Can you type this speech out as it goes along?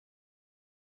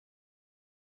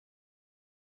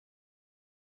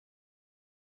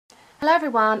Hello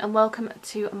everyone and welcome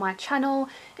to my channel.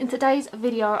 In today's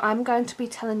video I'm going to be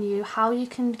telling you how you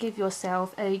can give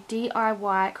yourself a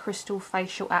DIY crystal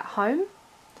facial at home.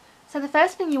 So the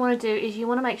first thing you want to do is you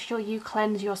want to make sure you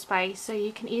cleanse your space. So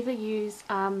you can either use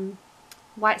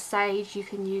white sage, you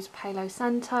can use Palo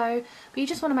Santo, but you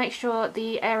just want to make sure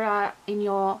the area in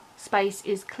your space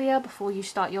is clear before you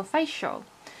start your facial.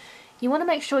 You want to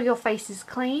make sure your face is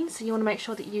clean, so you want to make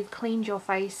sure that you've cleaned your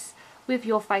face with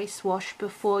your face wash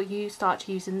before you start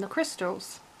using the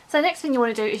crystals. So the next thing you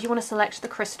want to do is you want to select the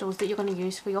crystals that you're going to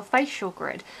use for your facial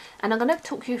grid, and I'm going to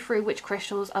talk you through which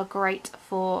crystals are great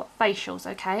for facials,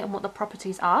 okay, and what the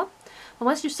properties are. And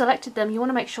once you've selected them, you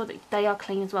want to make sure that they are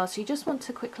clean as well, so you just want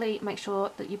to quickly make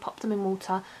sure that you pop them in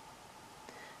water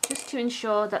just to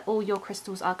ensure that all your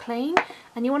crystals are clean.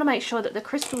 And you want to make sure that the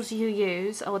crystals you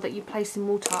use or that you place in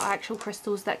water are actual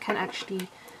crystals that can actually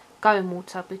go in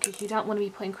water, because you don't want to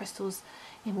be putting crystals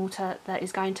in water that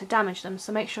is going to damage them.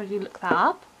 So make sure you look that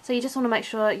up. So you just want to make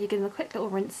sure you're giving a quick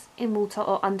little rinse in water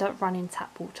or under running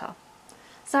tap water.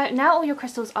 So now all your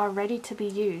crystals are ready to be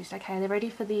used, okay, they're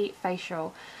ready for the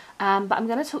facial. But I'm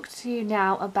going to talk to you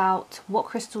now about what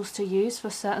crystals to use for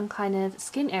certain kind of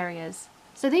skin areas.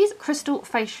 So these crystal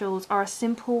facials are a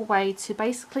simple way to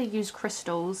basically use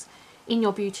crystals in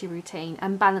your beauty routine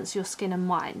and balance your skin and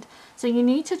mind. So you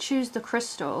need to choose the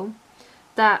crystal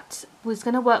that was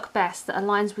going to work best, that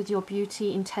aligns with your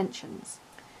beauty intentions.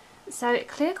 So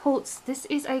Clear Quartz, this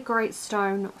is a great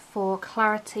stone for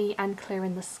clarity and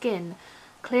clearing the skin.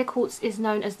 Clear Quartz is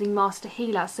known as the master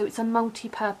healer, so it's a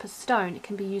multi-purpose stone. It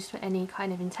can be used for any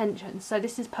kind of intention. So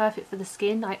this is perfect for the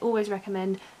skin. I always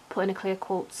recommend putting a Clear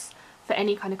Quartz for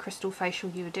any kind of crystal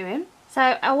facial you are doing.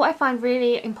 So what I find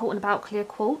really important about Clear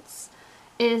Quartz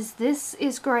is this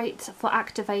is great for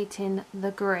activating the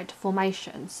grid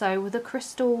formation. So with a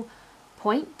crystal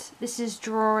point, this is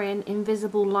drawing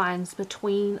invisible lines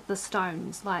between the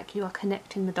stones, like you are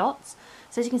connecting the dots.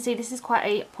 So as you can see, this is quite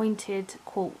a pointed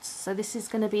quartz, so this is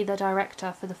going to be the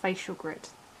director for the facial grid.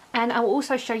 And I will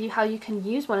also show you how you can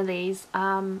use one of these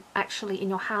actually in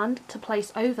your hand to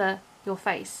place over your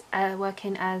face,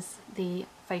 working as the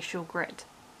facial grid.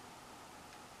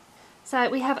 So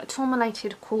we have a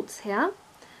tourmalated quartz here,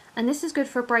 and this is good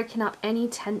for breaking up any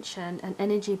tension and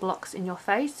energy blocks in your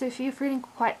face. So if you're feeling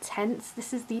quite tense,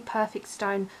 this is the perfect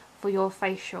stone for your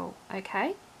facial,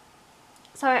 okay?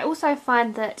 So I also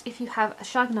find that if you have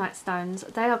Shagnite stones,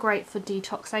 they are great for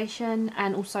detoxation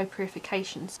and also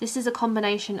purification. This is a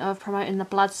combination of promoting the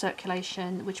blood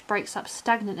circulation, which breaks up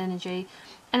stagnant energy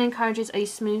and encourages a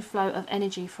smooth flow of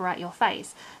energy throughout your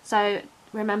face. So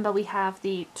remember, we have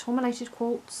the tourmalated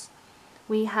quartz,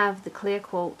 we have the Clear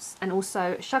Quartz, and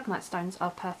also Shagnite stones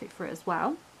are perfect for it as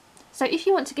well. So if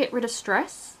you want to get rid of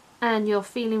stress and you're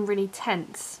feeling really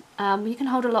tense, you can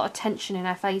hold a lot of tension in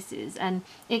our faces, and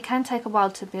it can take a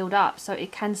while to build up, so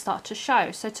it can start to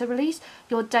show. So to release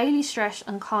your daily stress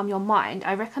and calm your mind,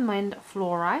 I recommend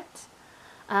fluorite.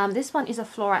 This one is a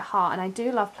fluorite heart, and I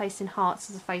do love placing hearts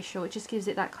as a facial. It just gives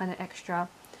it that kind of extra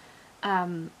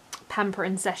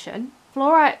pampering session.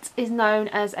 Fluorite is known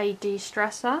as a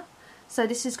de-stressor, so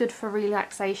this is good for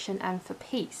relaxation and for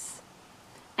peace.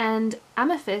 And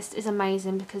amethyst is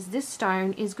amazing because this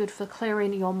stone is good for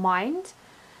clearing your mind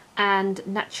and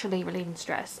naturally relieving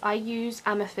stress. I use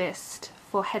amethyst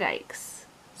for headaches,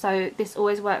 so this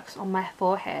always works on my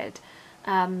forehead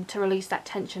to release that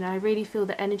tension, and I really feel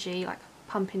the energy like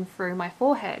pumping through my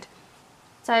forehead.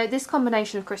 So this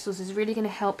combination of crystals is really going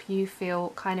to help you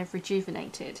feel kind of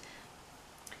rejuvenated.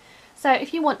 So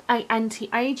if you want an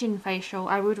anti-aging facial,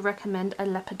 I would recommend a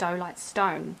lepidolite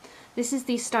stone. This is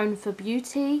the stone for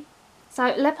beauty.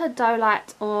 So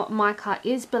lepidolite or mica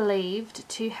is believed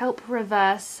to help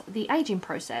reverse the aging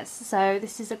process. So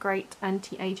this is a great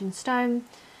anti-aging stone.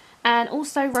 And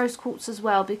also rose quartz as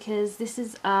well, because this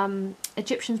is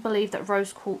Egyptians believe that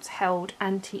rose quartz held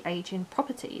anti-aging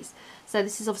properties. So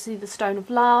this is obviously the stone of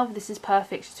love. This is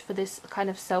perfect for this kind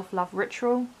of self-love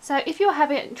ritual. So if you're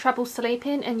having trouble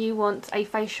sleeping and you want a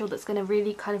facial that's going to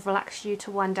really kind of relax you to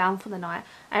wind down for the night,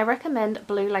 I recommend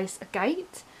blue lace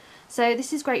agate. So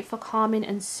this is great for calming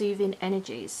and soothing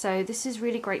energies. So this is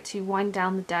really great to wind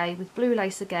down the day with blue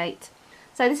lace agate.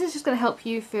 So this is just going to help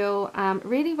you feel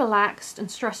really relaxed and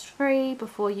stress-free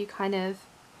before you kind of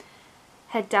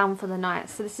head down for the night.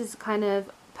 So this is kind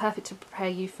of perfect to prepare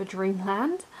you for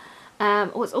dreamland.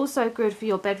 What's also good for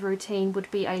your bed routine would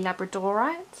be a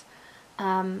labradorite.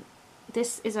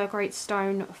 This is a great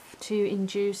stone to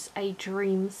induce a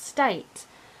dream state.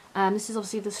 This is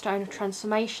obviously the stone of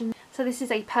transformation. So this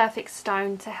is a perfect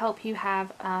stone to help you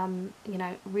have, you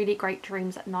know, really great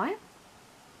dreams at night.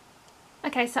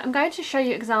 Okay, so I'm going to show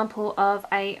you an example of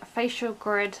a facial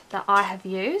grid that I have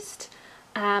used.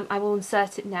 I will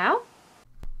insert it now.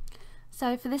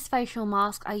 So for this facial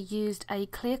mask I used a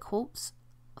Clear Quartz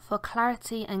for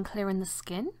clarity and clearing the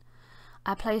skin.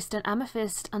 I placed an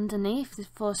amethyst underneath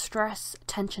for stress,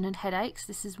 tension and headaches.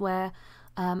 This is where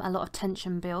a lot of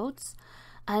tension builds.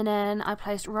 And then I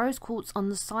placed rose quartz on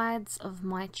the sides of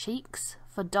my cheeks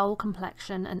for dull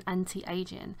complexion and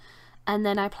anti-aging. And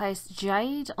then I placed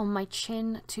jade on my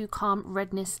chin to calm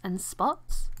redness and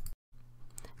spots.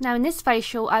 Now in this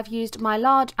facial I've used my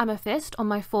large amethyst on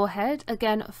my forehead,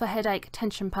 again for headache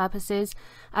tension purposes.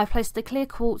 I've placed the Clear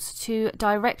Quartz to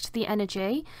direct the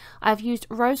energy. I've used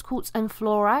rose quartz and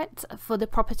fluorite for the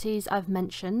properties I've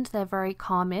mentioned, they're very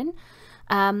calming.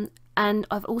 And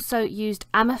I've also used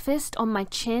amethyst on my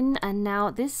chin, and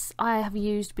now this I have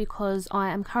used because I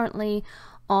am currently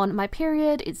on my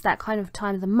period. It's that kind of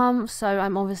time of the month, so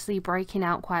I'm obviously breaking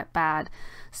out quite bad.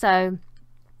 So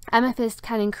amethyst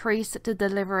can increase the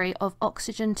delivery of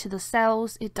oxygen to the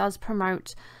cells. It does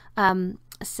promote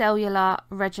cellular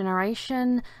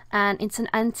regeneration, and it's an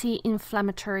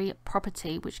anti-inflammatory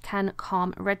property which can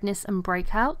calm redness and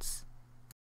breakouts.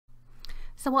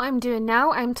 So what I'm doing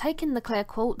now, I'm taking the Clear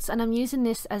Quartz and I'm using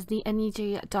this as the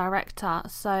energy director.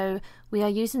 So we are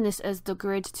using this as the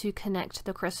grid to connect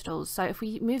the crystals. So if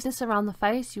we move this around the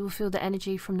face, you will feel the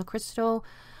energy from the crystal.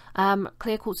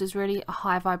 Clear Quartz is really a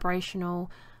high vibrational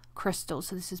crystal,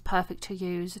 so this is perfect to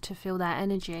use to feel that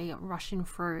energy rushing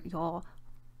through your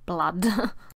blood.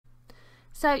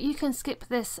 So you can skip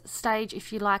this stage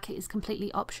if you like, it is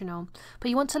completely optional. But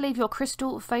you want to leave your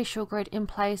crystal facial grid in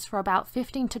place for about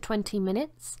 15 to 20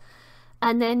 minutes.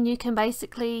 And then you can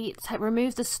basically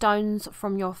remove the stones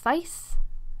from your face.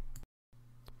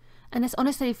 And this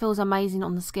honestly feels amazing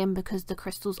on the skin because the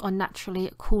crystals are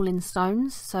naturally cooling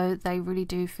stones. So they really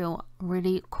do feel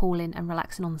really cooling and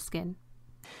relaxing on the skin.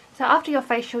 So after your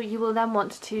facial, you will then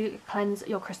want to cleanse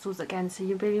your crystals again. So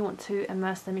you really want to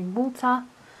immerse them in water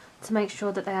to make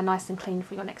sure that they are nice and clean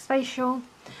for your next facial.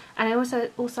 And I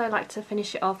also like to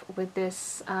finish it off with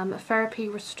this Therapy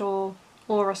Restore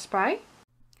Aura Spray.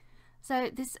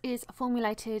 So this is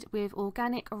formulated with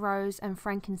organic rose and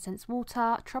frankincense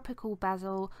water, tropical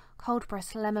basil, cold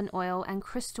pressed lemon oil and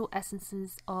crystal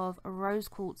essences of rose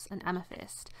quartz and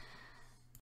amethyst.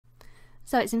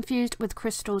 So it's infused with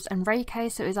crystals and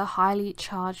Reiki, so it's a highly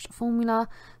charged formula,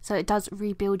 so it does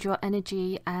rebuild your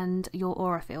energy and your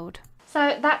aura field.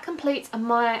 So that completes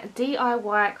my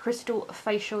DIY crystal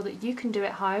facial that you can do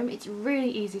at home. It's really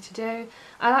easy to do.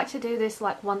 I like to do this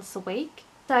like once a week.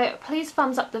 So please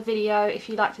thumbs up the video if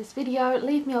you like this video,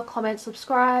 leave me a comment,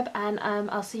 subscribe, and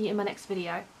I'll see you in my next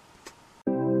video.